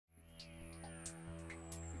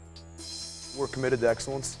We're committed to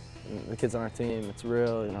excellence. The kids on our team, it's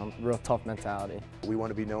real, real tough mentality. We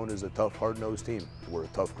want to be known as a tough, hard-nosed team. We're a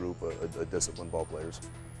tough group of disciplined ball players.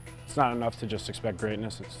 It's not enough to just expect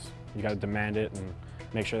greatness. You got to demand it and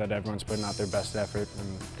make sure that everyone's putting out their best effort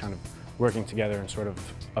and kind of working together in sort of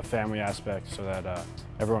a family aspect so that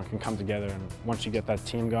everyone can come together. And once you get that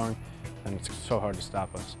team going, then it's so hard to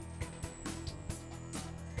stop us.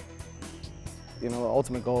 The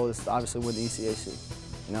ultimate goal is to obviously win the ECAC.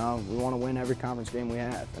 We want to win every conference game we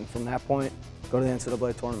have, and from that point, go to the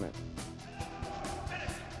NCAA tournament.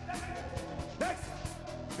 Next,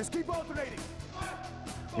 just keep alternating.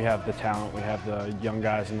 We have the talent, we have the young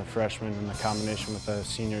guys and the freshmen, and the combination with the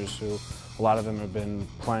seniors who, a lot of them have been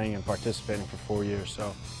playing and participating for 4 years.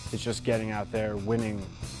 So it's just getting out there, winning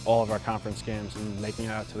all of our conference games, and making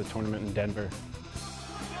it out to the tournament in Denver.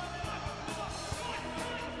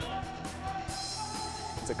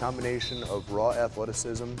 It's a combination of raw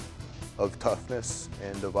athleticism, of toughness,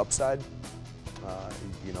 and of upside.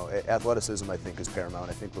 Athleticism, I think, is paramount.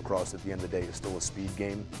 I think lacrosse, at the end of the day, is still a speed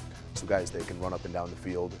game. So guys that can run up and down the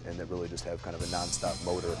field and that really just have kind of a non-stop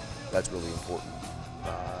motor, that's really important.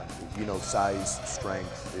 Size,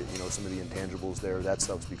 strength, some of the intangibles there, that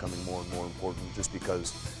stuff's becoming more and more important just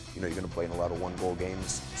because, you're going to play in a lot of one-goal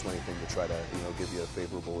games. So anything to try to, give you a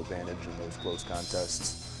favorable advantage in those close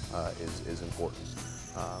contests is important.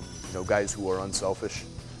 Guys who are unselfish,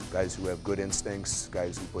 guys who have good instincts,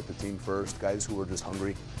 guys who put the team first, guys who are just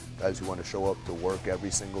hungry, guys who want to show up to work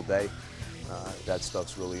every single day. That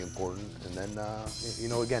stuff's really important. And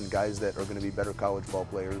then, again, guys that are going to be better college ball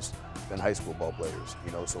players than high school ball players.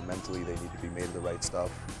 So mentally they need to be made of the right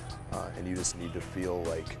stuff, and you just need to feel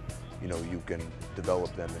like, you can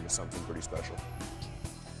develop them into something pretty special.